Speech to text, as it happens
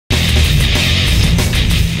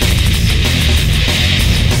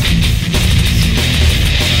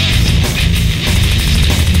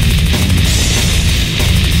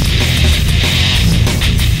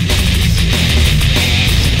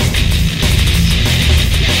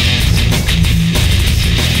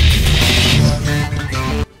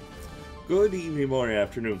morning,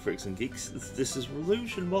 afternoon, freaks and geeks. This is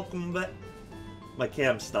Railuge, and welcome back. My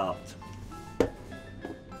cam stopped.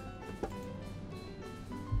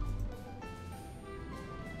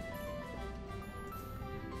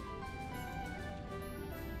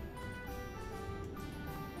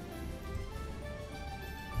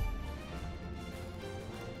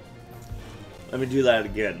 Let me do that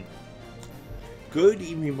again. Good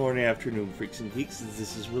evening, morning, afternoon, freaks and geeks.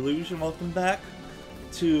 This is Railuge, and welcome back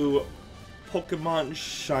to Pokemon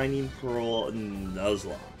Shining Pearl and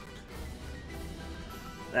Nuzlocke.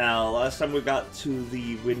 Now, last time we got to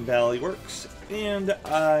the Windworks, and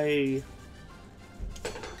I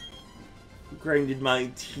grinded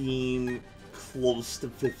my team close to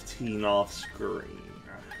 15 off screen.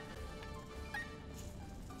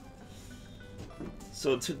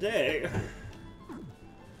 So today,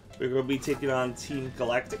 we're going to be taking on Team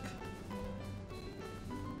Galactic.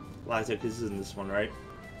 Galactic is in this one, right?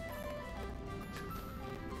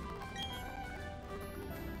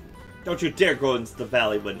 Don't you dare go into the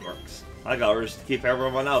Valley Windworks. I got orders to keep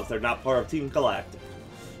everyone out if they're not part of Team Galactic.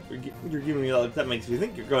 You're giving me a look that makes me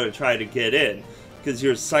think you're going to try to get in, because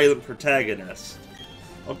you're a silent protagonist.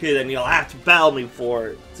 Okay, then you'll have to battle me for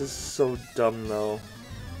it. This is so dumb, though.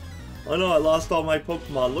 Oh no, I lost all my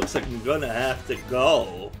Pokemon. Looks like I'm gonna have to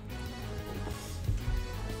go.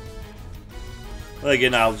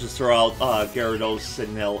 Again, I'll just throw out Gyarados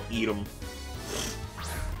and he'll eat them.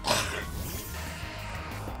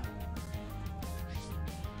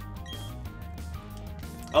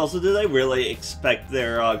 Also, do they really expect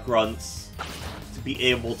their grunts to be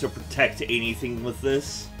able to protect anything with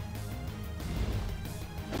this?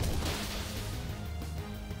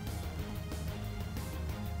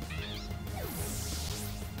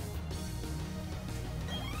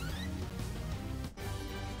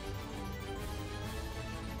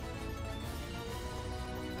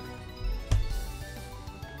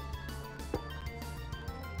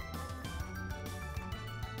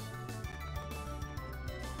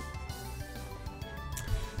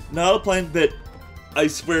 Not a planned bit, I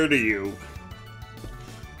swear to you.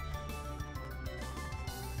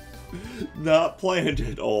 Not planned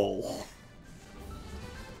at all.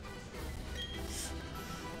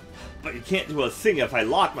 But you can't do a thing if I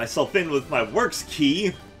lock myself in with my works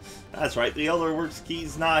key. That's right, the other works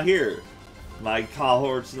key's not here. My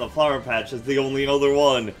cohorts in the flower patch is the only other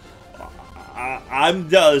one. I'm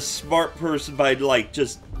the smart person by, like,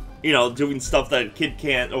 just, you know, doing stuff that a kid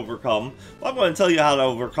can't overcome. Well, I'm going to tell you how to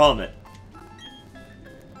overcome it.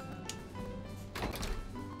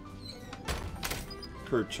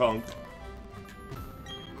 Kerchunk.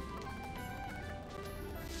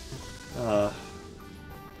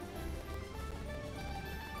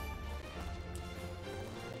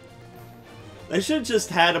 I should have just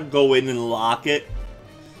had him go in and lock it.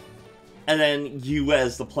 And then you,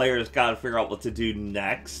 as the player, has got to figure out what to do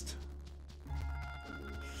next.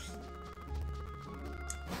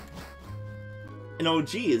 And oh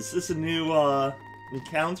gee, is this a new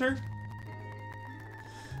encounter?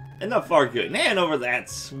 Enough arguing. Hand over that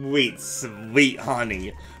sweet, sweet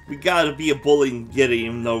honey. We gotta be a bully and get it,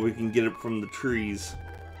 even though we can get it from the trees.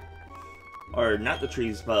 Or not the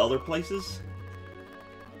trees, but other places.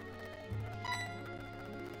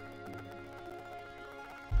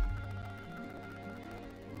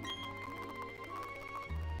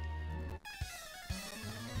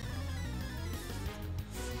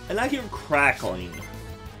 And I hear crackling.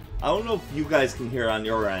 I don't know if you guys can hear on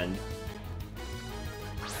your end.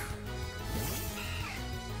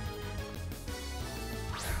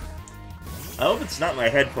 I hope it's not my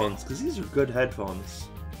headphones, because these are good headphones.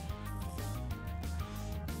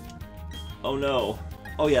 Oh no.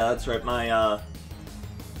 Oh yeah, that's right, my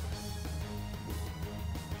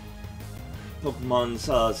Pokemon's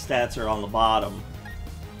stats are on the bottom.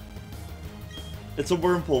 It's a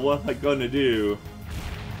Wurmple, what am I gonna do?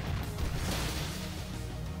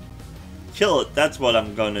 Kill it, that's what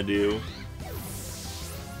I'm gonna do.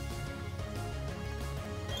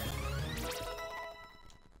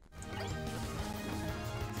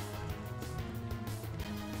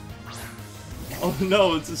 Oh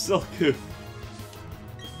no, it's a Silcoon.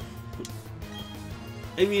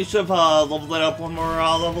 Maybe you should have leveled it up one more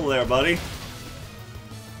level there, buddy.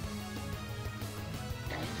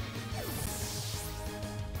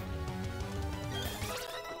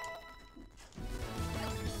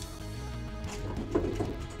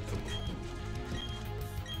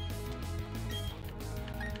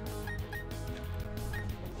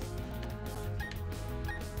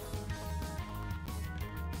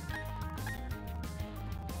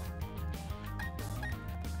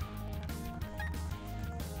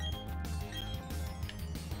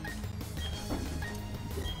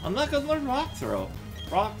 I'm not gonna learn Rock Throw.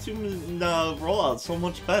 Rock Tomb rollout so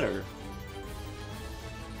much better.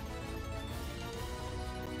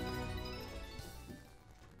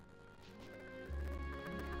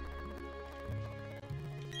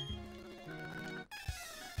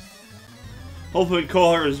 Hopefully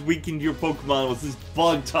Kohar has weakened your Pokemon with his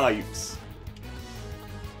bug types.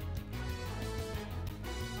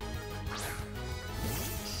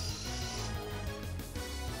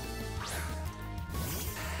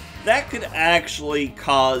 That could actually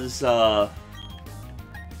cause a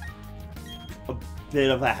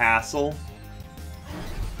bit of a hassle.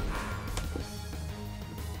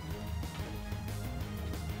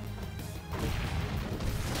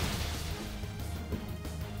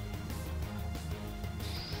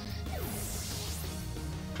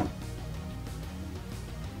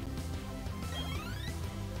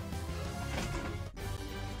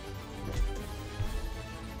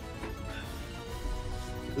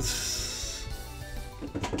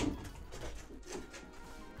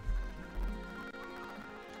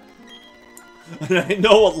 And I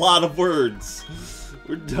know a lot of words.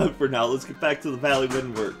 We're done for now. Let's get back to the Valley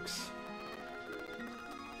Windworks.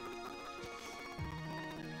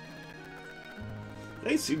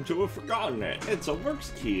 They seem to have forgotten it. It's a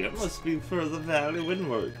works key. It must be for the Valley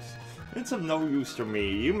Windworks. It's of no use to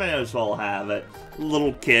me. You may as well have it.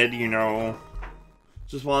 Little kid, you know.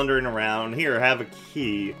 Just wandering around. Here, have a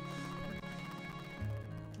key.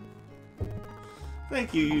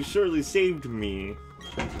 Thank you. You surely saved me.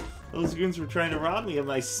 Those goons were trying to rob me of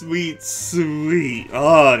my sweet, sweet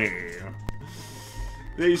honey.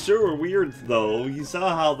 They sure were weird, though. You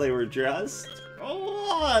saw how they were dressed?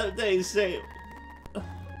 Oh, they say...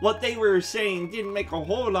 What they were saying didn't make a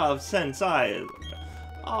whole lot of sense either.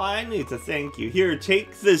 Oh, I need to thank you. Here,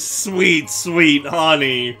 take this sweet, sweet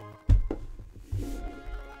honey.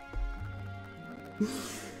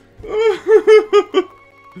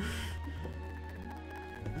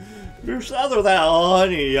 Smother that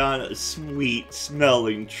honey on a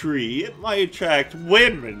sweet-smelling tree. It might attract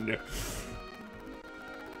women.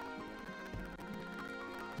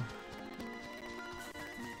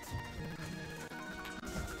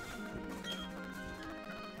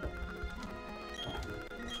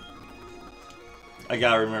 I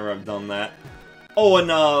gotta remember I've done that. Oh,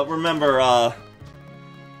 and remember,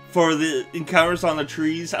 for the encounters on the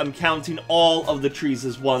trees, I'm counting all of the trees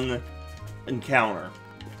as one encounter.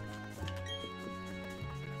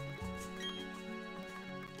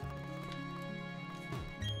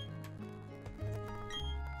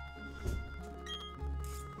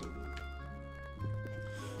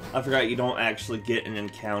 I forgot you don't actually get an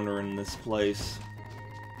encounter in this place.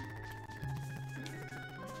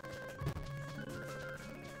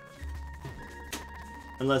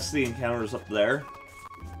 Unless the encounter's up there.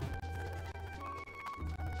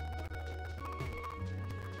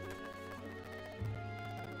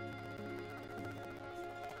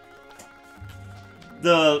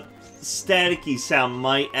 The staticky sound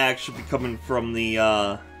might actually be coming from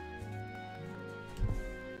the,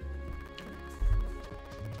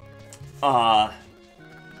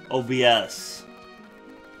 OBS.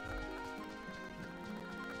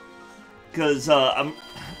 Because, God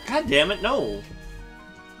damn it, no.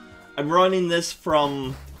 I'm running this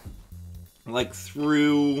from, like,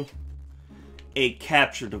 through a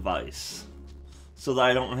capture device. So that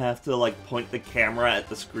I don't have to, like, point the camera at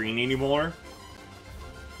the screen anymore.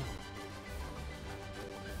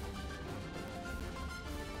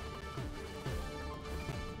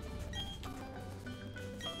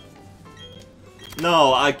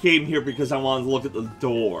 No, I came here because I wanted to look at the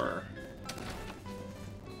door.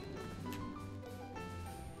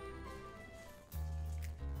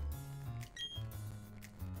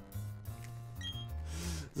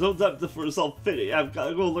 So depth for self-pity. I've got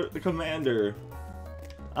to go alert the commander.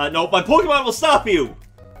 No, my Pokemon will stop you!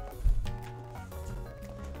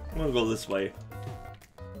 I'm gonna go this way.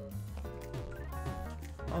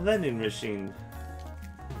 A vending machine.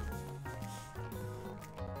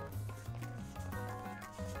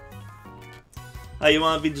 Hey, you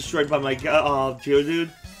wanna be destroyed by my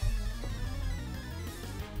Geodude?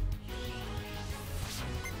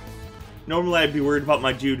 Normally I'd be worried about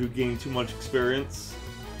my Geodude gaining too much experience.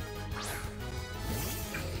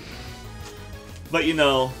 But you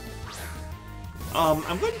know,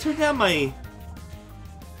 I'm going to turn down my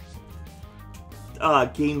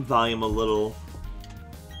game volume a little,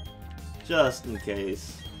 just in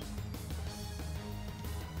case.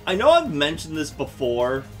 I know I've mentioned this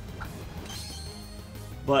before,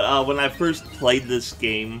 but when I first played this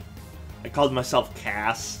game, I called myself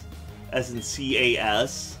Cass, as in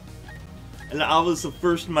C-A-S. And I was the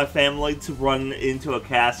first in my family to run into a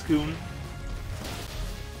Cascoon,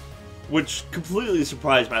 which completely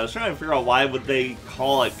surprised me. I was trying to figure out why would they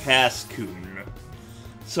call it Cascoon.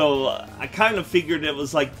 So I kind of figured it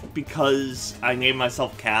was like because I named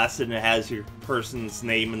myself Cass and it has your person's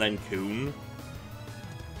name and then Coon.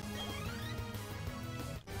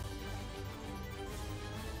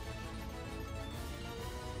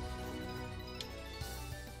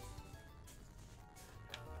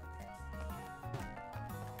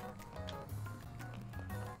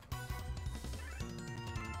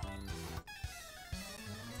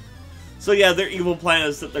 So yeah, their evil plan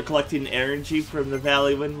is that they're collecting energy from the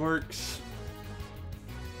Valley Windworks.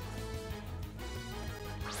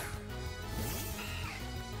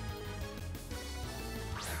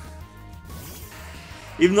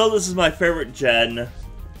 Even though this is my favorite gen,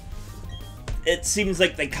 it seems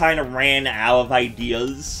like they kind of ran out of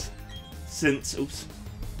ideas since,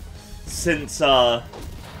 third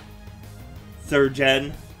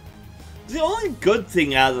gen. The only good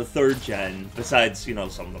thing out of the third gen, besides, you know,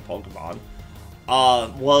 some of the Pokemon,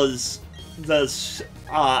 was the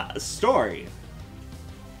story.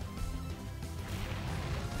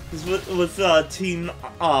 With Team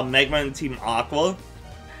Magma and Team Aqua,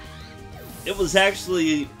 it was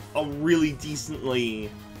actually a really decently,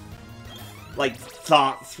 like,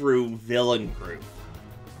 thought-through villain group.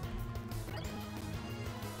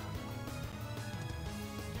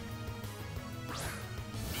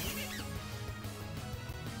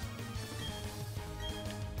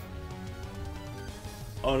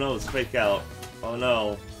 Oh no, it's fake out. Oh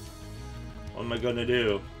no. What am I gonna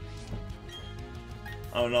do?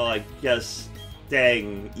 Oh no, I guess...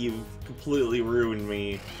 Dang, you've completely ruined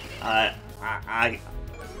me. I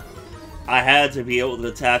had to be able to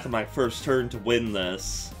attack on my first turn to win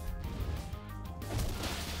this.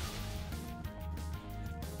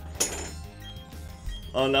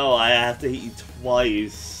 Oh no, I have to hit you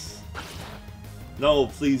twice. No,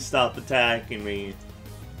 please stop attacking me.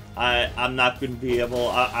 I'm not going to be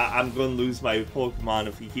able... I'm going to lose my Pokemon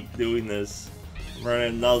if you keep doing this. I'm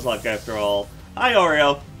running Nuzlocke after all. Hi,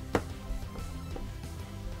 Oreo!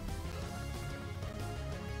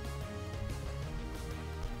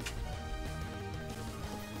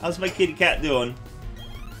 How's my kitty cat doing?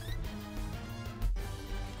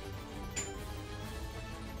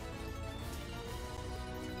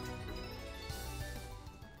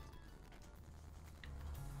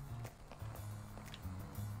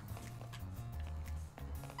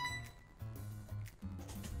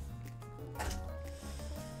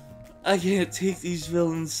 I can't take these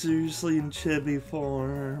villains seriously in chibi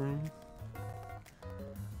form.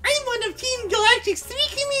 I'm one of Team Galactic's 3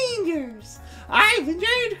 commanders! I've been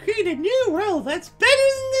trying to create a new world that's better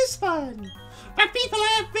than this one! But people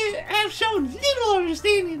have shown little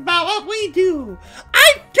understanding about what we do!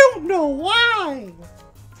 I don't know why!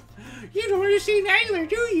 You don't understand either,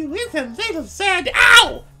 do you? It's a little sad.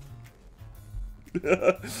 Ow!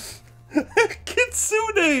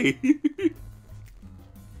 Kitsune!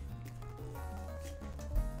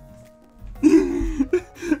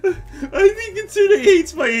 I think Kitsune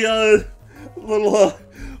hates my little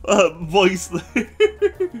voice there.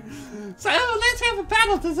 So let's have a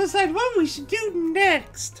battle to decide what we should do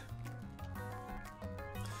next.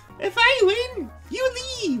 If I win, you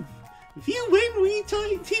leave. If you win, we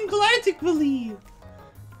Team Galactic will leave.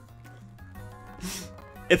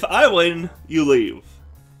 If I win, you leave.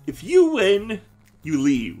 If you win, you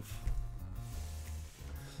leave.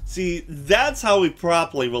 See, that's how we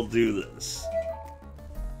properly will do this.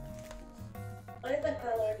 Why the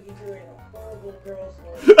hell are you doing a horrible girl's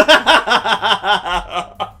voice?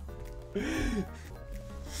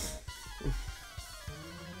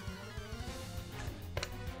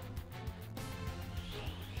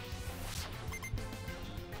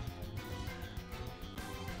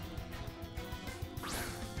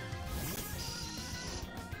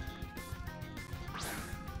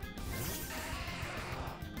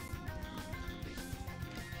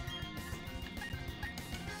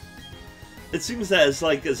 It seems that it's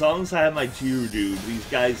like, as long as I have my Geodude, these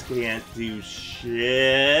guys can't do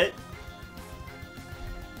shit.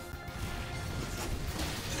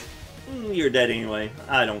 You're dead anyway.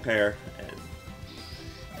 I don't care.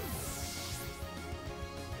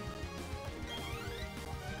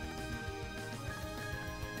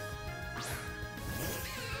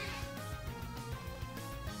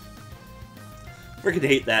 Freaking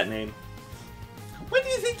hate that name. What do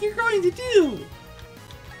you think you're going to do?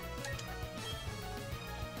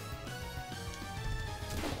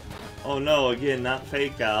 Oh no, again, not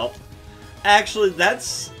fake out. Actually,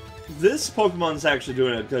 this Pokemon's actually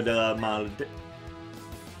doing a good amount of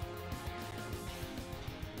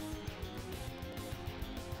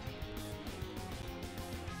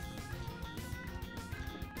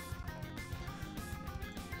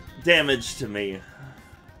damage to me.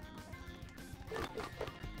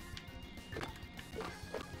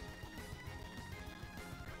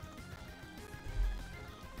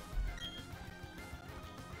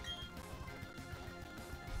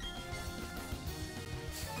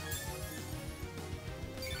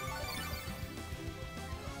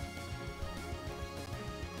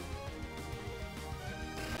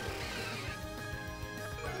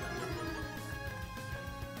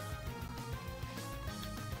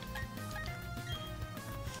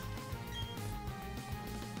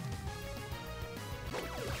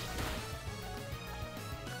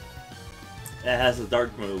 It has a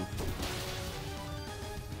dark move.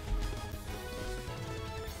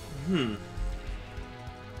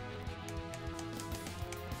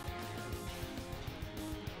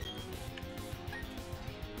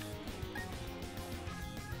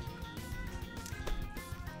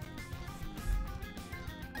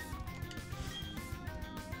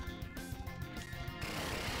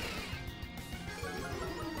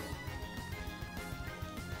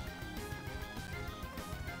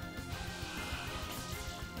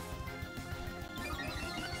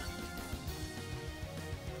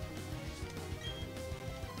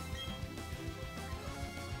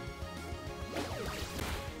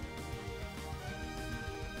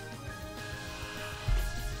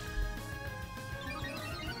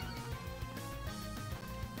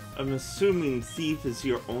 I'm assuming Thief is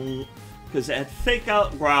your own, because at Fake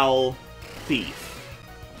Out Growl, Thief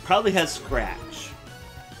probably has Scratch.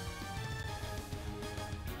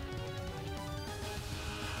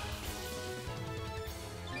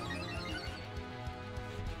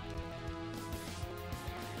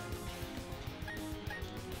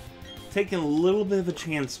 Taking a little bit of a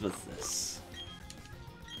chance with this.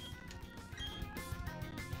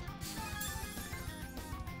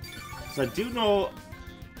 So I do know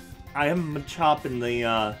I am Machop in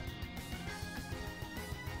the,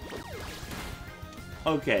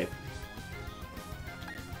 Okay.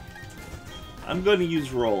 I'm going to use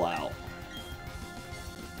Rollout.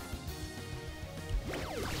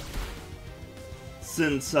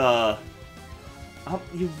 Since, oh,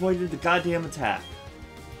 you avoided the goddamn attack.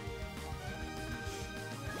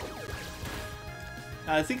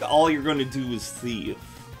 I think all you're going to do is Thief.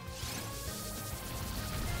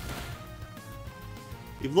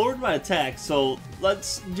 You've lowered my attack, so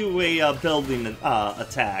let's do a building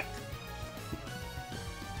attack.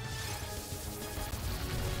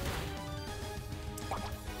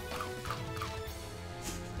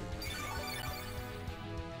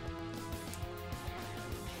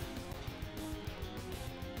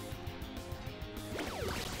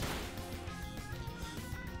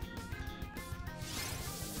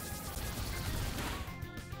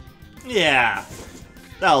 Yeah,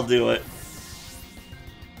 that'll do it.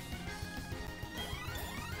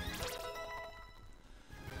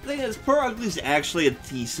 The thing is, Purugly's actually a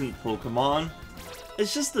decent Pokemon.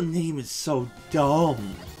 It's just the name is so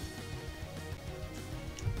dumb.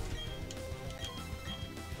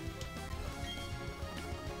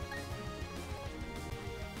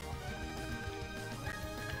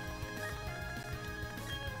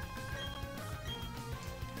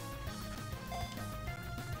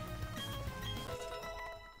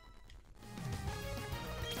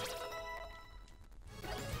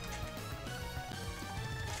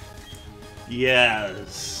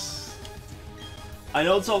 Yes. I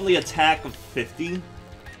know it's only attack of 50.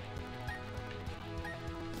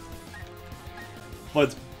 But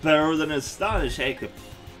it's better than Astonish. I could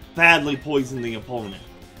badly poison the opponent.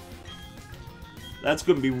 That's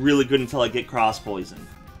going to be really good until I get cross poison.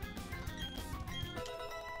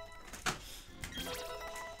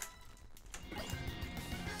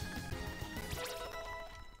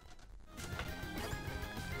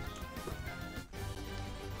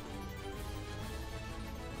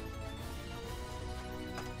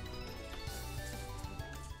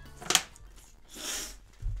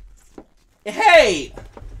 Hey!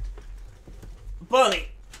 Bunny!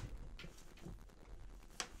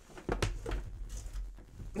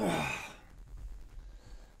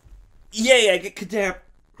 Yay, I get Kadap.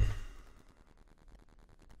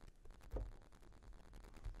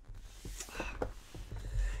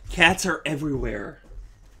 Cats are everywhere.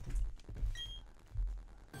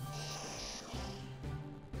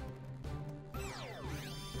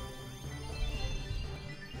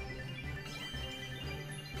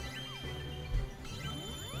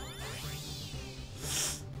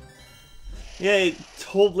 Yay,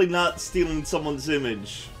 totally not stealing someone's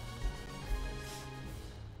image.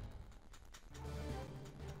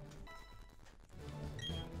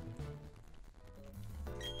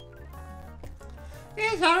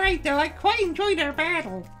 It's alright though, I quite enjoyed our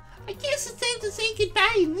battle. I guess it's time to say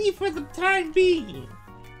goodbye and leave for the time being.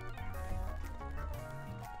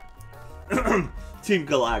 Team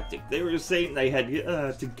Galactic. They were saying they had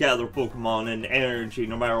to gather Pokemon and energy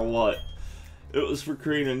no matter what. It was for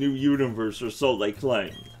creating a new universe, or so they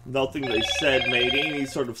claimed. Nothing they said made any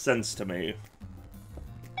sort of sense to me.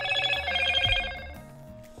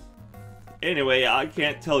 Anyway, I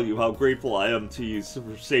can't tell you how grateful I am to you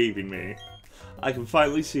for saving me. I can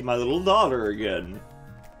finally see my little daughter again.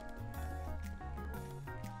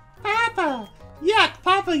 Papa! Yuck,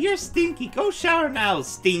 Papa, you're stinky. Go shower now,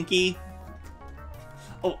 stinky.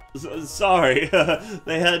 Oh, sorry.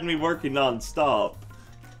 They had me working non-stop.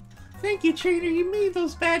 Thank you, trainer. You made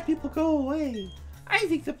those bad people go away. I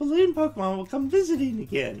think the balloon Pokemon will come visiting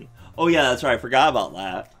again. Oh yeah, that's right. I forgot about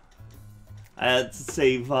that. I had to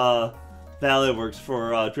save Windworks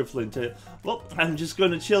for Drifloon to... Well, I'm just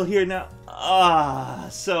gonna chill here now.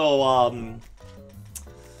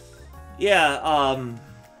 Yeah,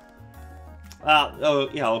 oh,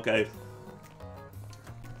 yeah, okay.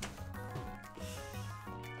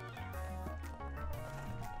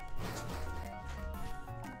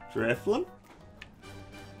 Drifloon?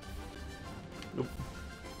 Nope.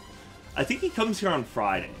 I think he comes here on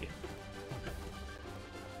Friday.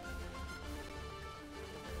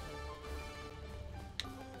 I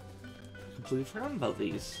completely forgot about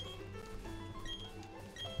these.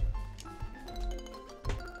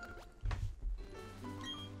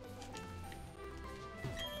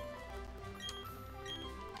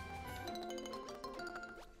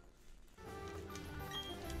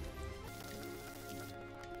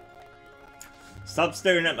 Stop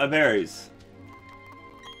staring at my berries.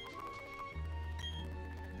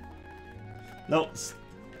 Nope,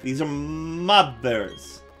 these are my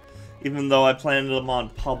berries. Even though I planted them on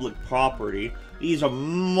public property, these are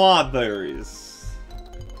my berries.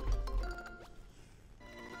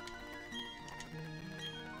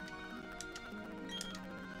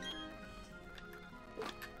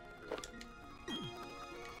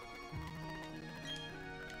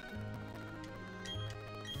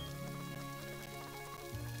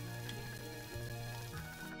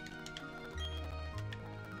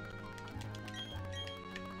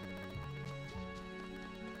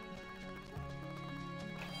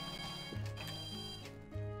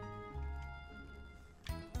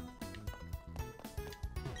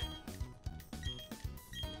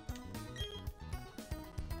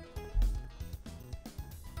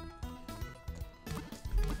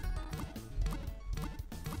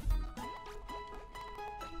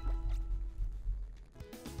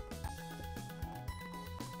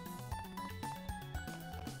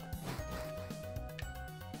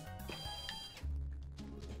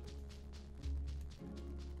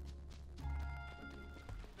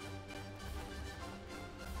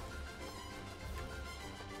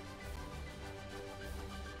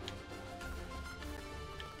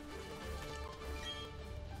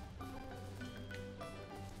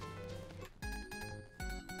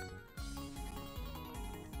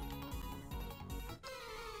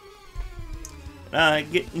 I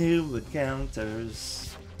get new encounters.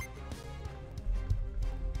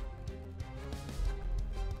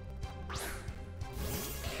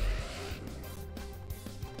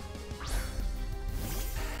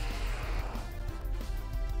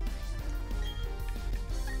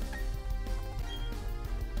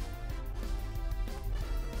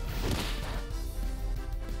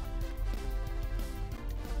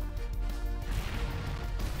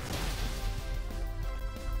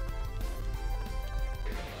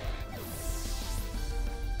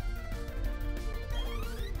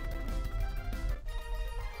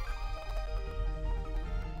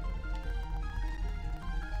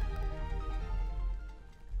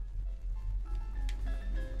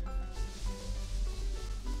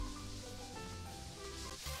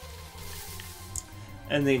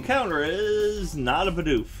 And the encounter is not a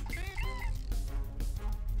Bidoof.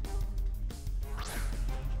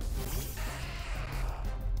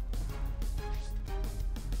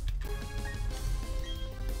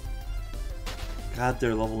 God,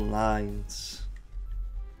 they're level 9s.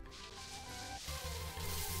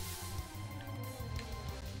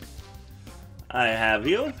 I have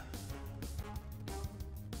you.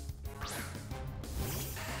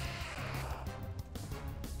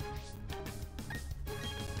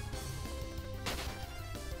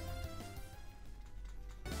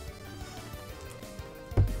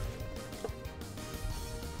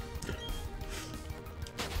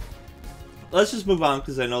 Let's just move on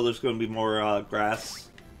because I know there's going to be more grass.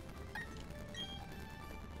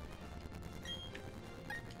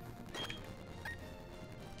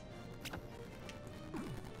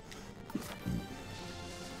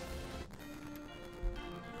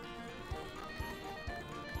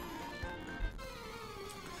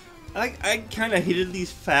 I kind of hated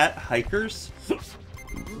these fat hikers.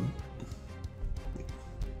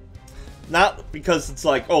 Not because it's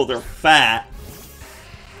like, oh, they're fat.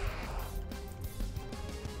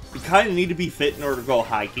 You kind of need to be fit in order to go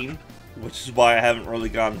hiking, which is why I haven't really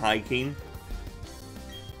gone hiking.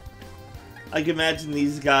 I can imagine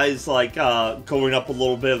these guys, like, going up a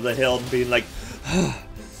little bit of the hill and being like,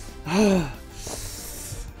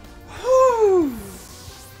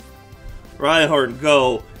 Ride hard and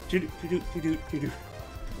go. I'm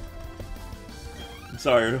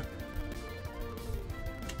sorry.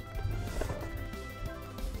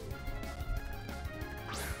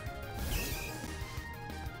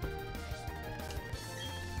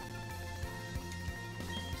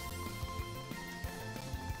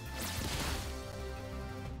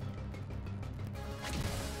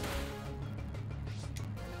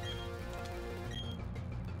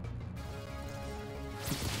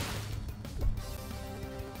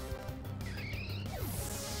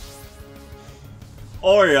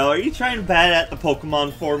 Oreo, are you trying to bat at the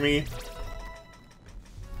Pokemon for me?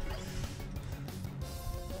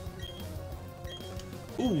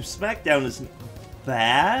 Ooh, Smackdown isn't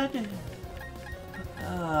bad.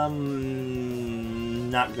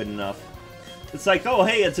 Not good enough. It's like, oh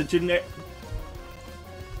hey, it's a generic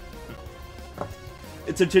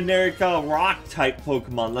rock type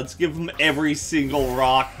Pokemon. Let's give him every single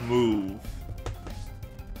rock move.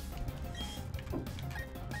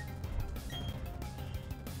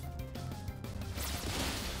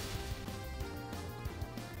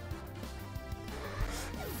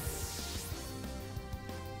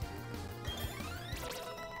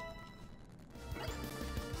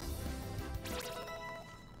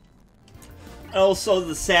 Also,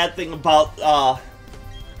 the sad thing about,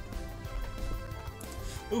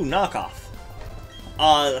 ooh, knockoff.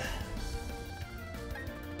 I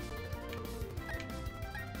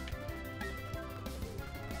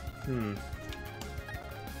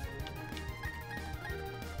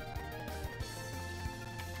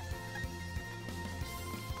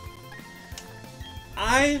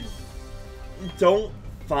don't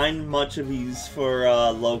find much of these for,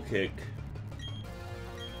 low kick.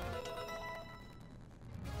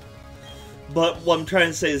 But what I'm trying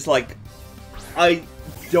to say is, like, I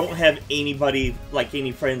don't have anybody, like,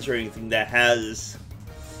 any friends or anything that has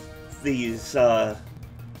these,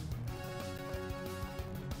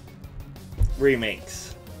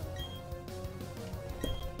 remakes.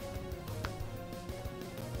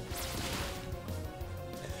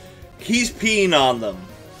 He's peeing on them.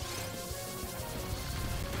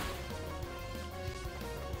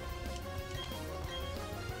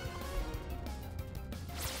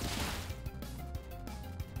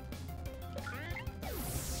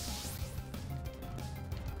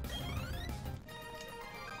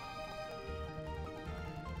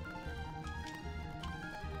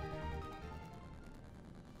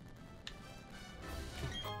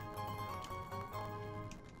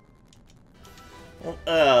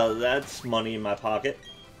 That's money in my pocket.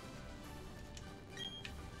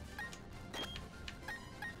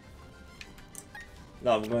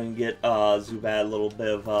 Now I'm going to get Zubat a little bit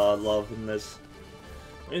of love in this.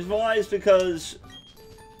 Reason why is because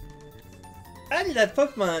I need that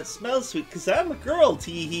Pokemon that smells sweet because I'm a girl,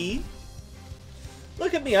 teehee.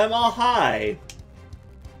 Look at me, I'm all high.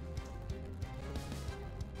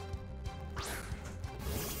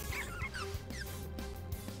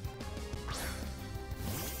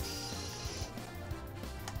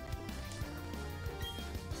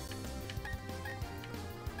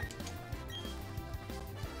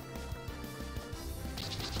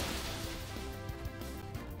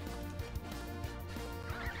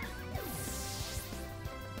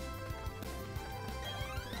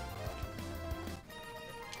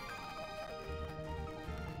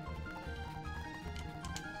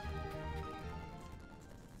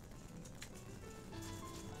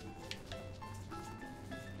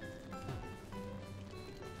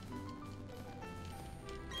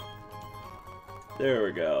 There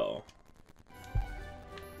we go.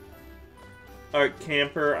 Alright,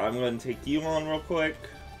 Camper, I'm going to take you on real quick.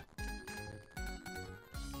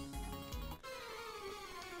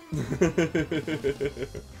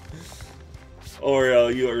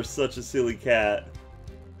 Oreo, you are such a silly cat.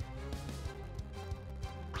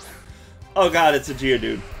 Oh god, it's a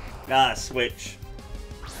Geodude. Ah, switch.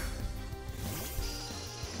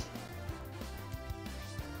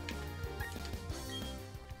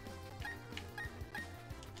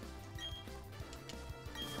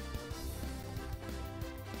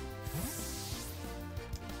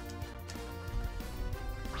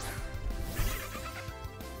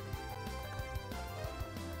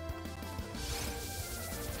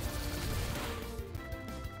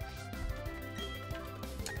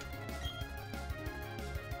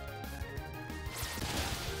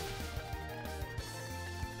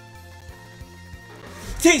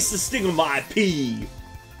 Taste the sting of my pee!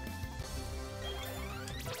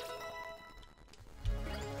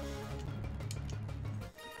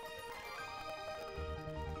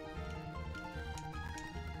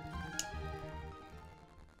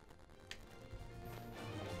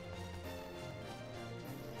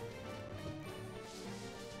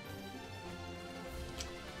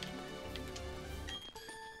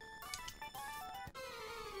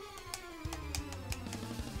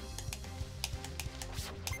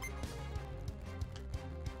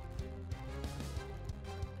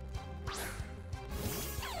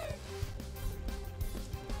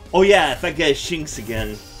 Oh yeah, if that guy shinks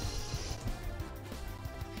again.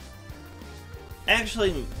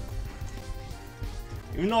 Actually,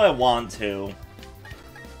 even though I want to.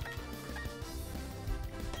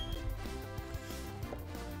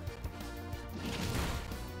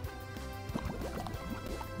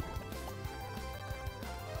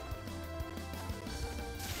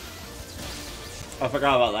 I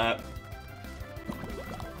forgot about that.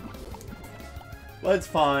 But it's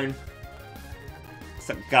fine.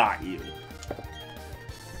 Except got you.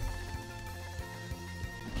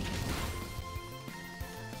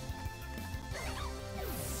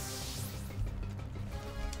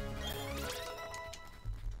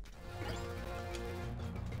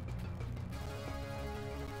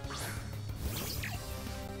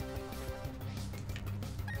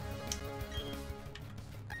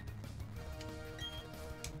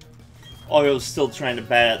 Oh, I was still trying to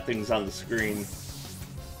bat at things on the screen.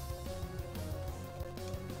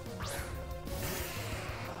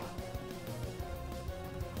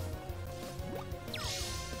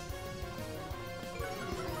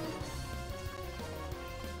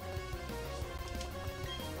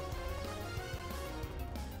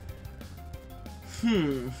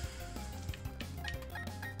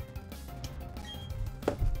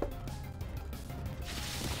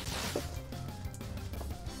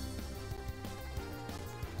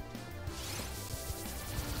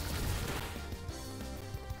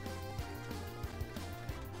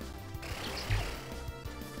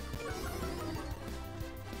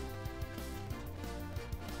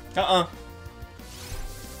 Uh-uh.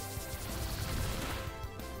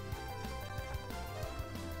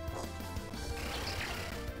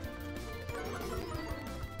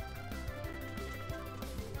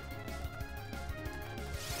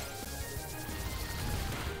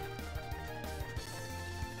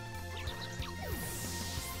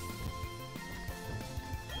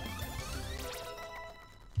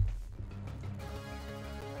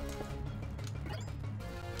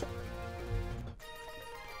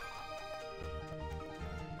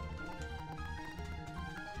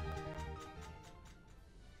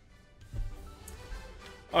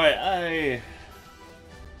 Alright,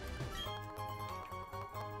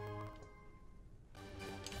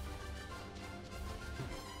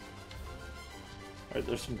 Alright,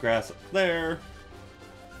 there's some grass up there.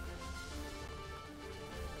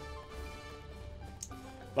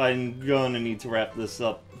 But I'm gonna need to wrap this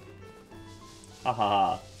up.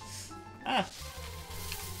 Haha. Ah.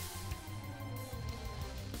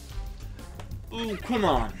 Ooh, come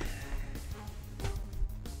on.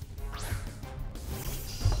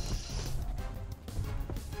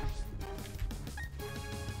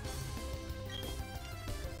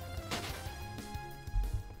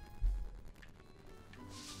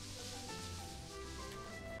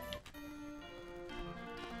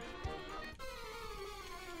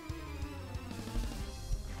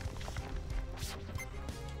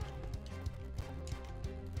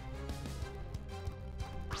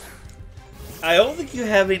 I don't think you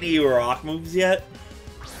have any rock moves yet.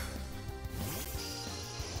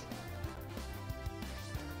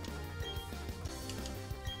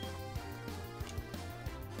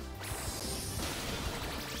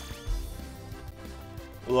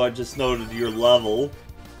 Although I just noted your level.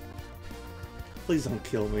 Please don't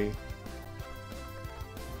kill me.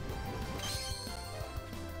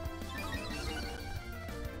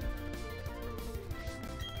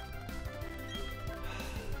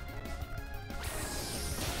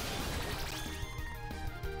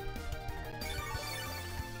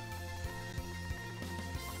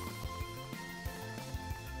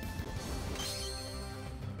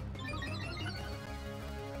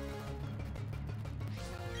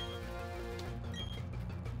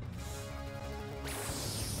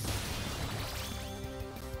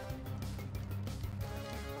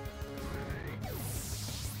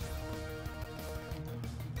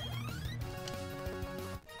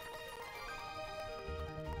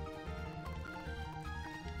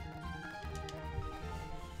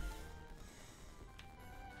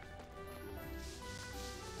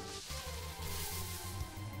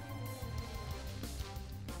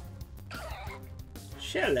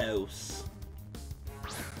 Shellos.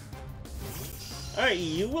 Alright,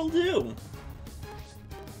 you will do.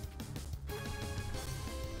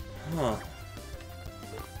 Huh.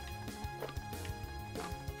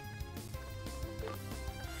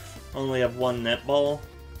 Only have one netball.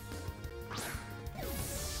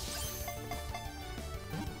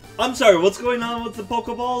 I'm sorry, what's going on with the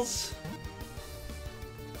Pokeballs?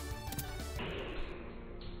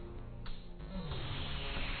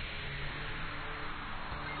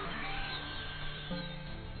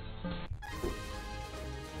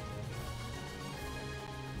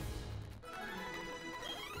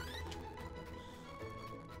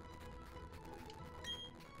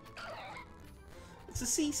 It's a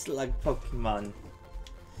sea slug Pokemon.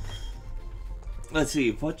 Let's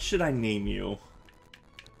see, what should I name you?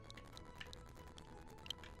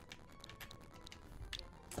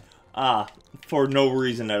 For no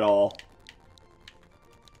reason at all.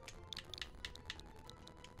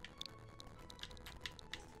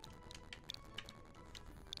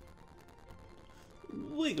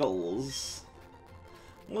 Wiggles.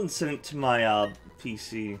 I'm gonna send it to my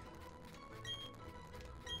PC.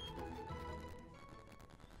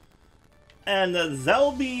 And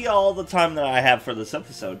that'll be all the time that I have for this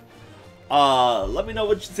episode. Let me know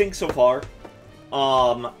what you think so far.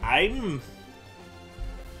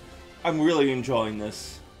 I'm really enjoying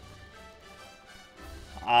this.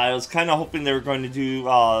 I was kind of hoping they were going to do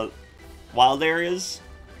wild areas.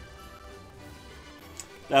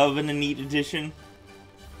 That would have been a neat addition.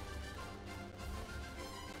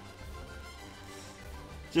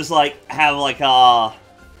 Just like have like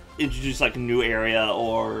introduce like a new area,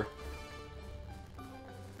 or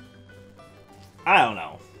I don't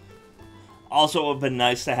know. Also, it would have been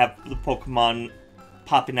nice to have the Pokemon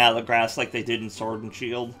popping out of the grass like they did in Sword and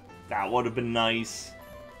Shield. That would have been nice.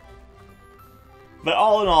 But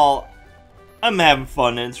all in all, I'm having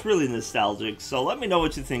fun and it's really nostalgic. So let me know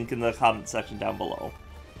what you think in the comment section down below.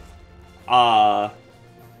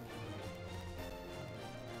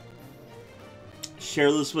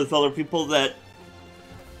 Share this with other people that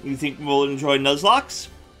you think will enjoy Nuzlocke,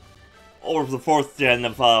 or the 4th gen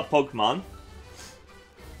of Pokemon.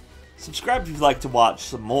 Subscribe if you'd like to watch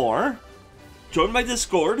some more. Join my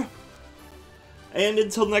Discord. And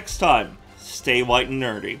until next time, stay white and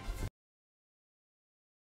nerdy.